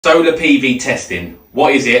Solar PV testing.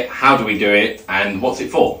 What is it? How do we do it? And what's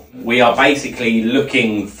it for? We are basically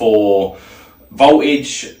looking for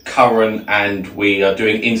voltage, current, and we are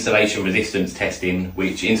doing insulation resistance testing,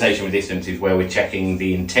 which insulation resistance is where we're checking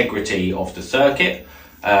the integrity of the circuit,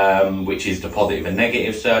 which is the positive and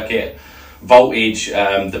negative circuit. Voltage,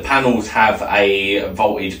 the panels have a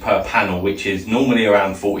voltage per panel, which is normally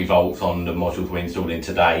around 40 volts on the modules we're installing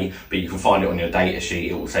today, but you can find it on your data sheet.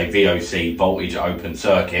 It will say VOC, voltage open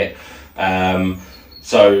circuit.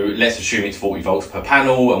 So let's assume it's 40 volts per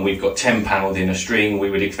panel, and we've got 10 panels in a string. We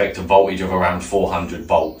would expect a voltage of around 400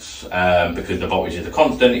 volts. Because the voltage is a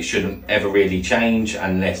constant, it shouldn't ever really change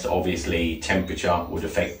unless obviously temperature would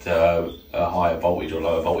affect a higher voltage or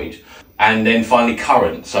lower voltage. And then finally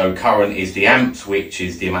current. So current is the amps, which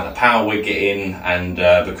is the amount of power we're getting, and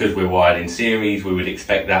because we're wired in series, we would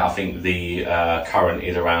expect that. I think the current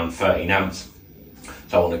is around 13 amps.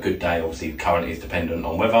 So on a good day, obviously current is dependent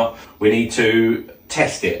on weather. We need to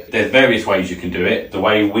test it. There's various ways you can do it. The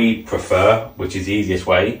way we prefer, which is the easiest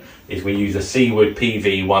way, is we use a Seaward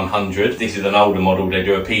PV100. This is an older model. They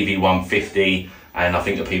do a PV150 and I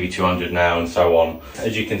think a PV200 now, and so on.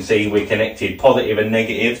 As you can see, we're connected positive and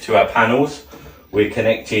negative to our panels. We're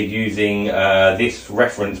connected using this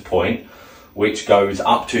reference point, which goes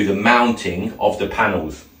up to the mounting of the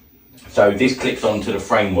panels. So this clips onto the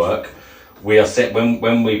framework. We are set,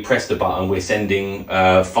 when we press the button, we're sending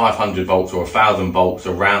 500 volts or 1000 volts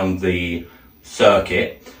around the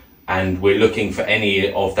circuit, and we're looking for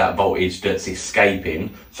any of that voltage that's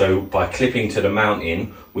escaping. So by clipping to the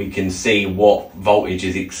mounting, we can see what voltage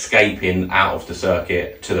is escaping out of the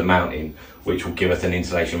circuit to the mounting, which will give us an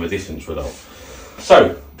insulation resistance result.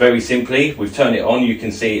 So very simply, we've turned it on. You can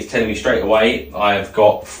see it's telling me straight away I've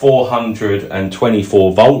got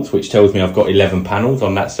 424 volts, which tells me I've got 11 panels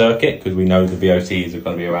on that circuit, because we know the VOCs are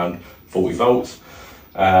going to be around 40 volts.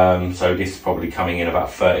 So this is probably coming in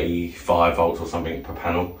about 35 volts or something per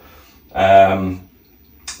panel.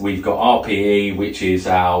 We've got RPE, which is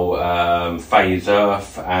our phase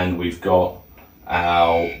earth, and we've got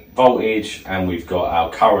our voltage, and we've got our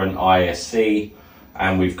current ISC,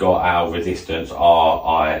 and we've got our resistance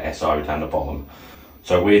RISO down the bottom.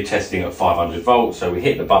 So we're testing at 500 volts, so we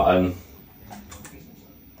hit the button.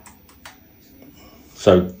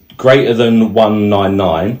 So greater than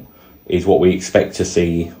 199 is what we expect to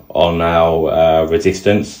see on our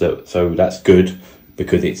resistance, so that's good,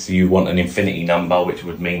 because you want an infinity number, which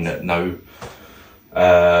would mean that no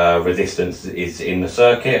resistance is in the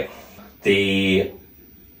circuit. The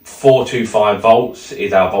 425 volts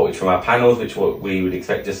is our voltage from our panels, which is what we would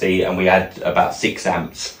expect to see, and we add about 6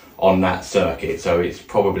 amps on that circuit, so it's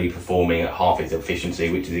probably performing at half its efficiency,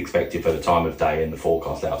 which is expected for the time of day and the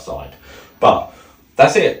forecast outside. But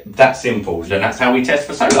that's it, that's simple, and that's how we test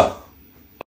for solar.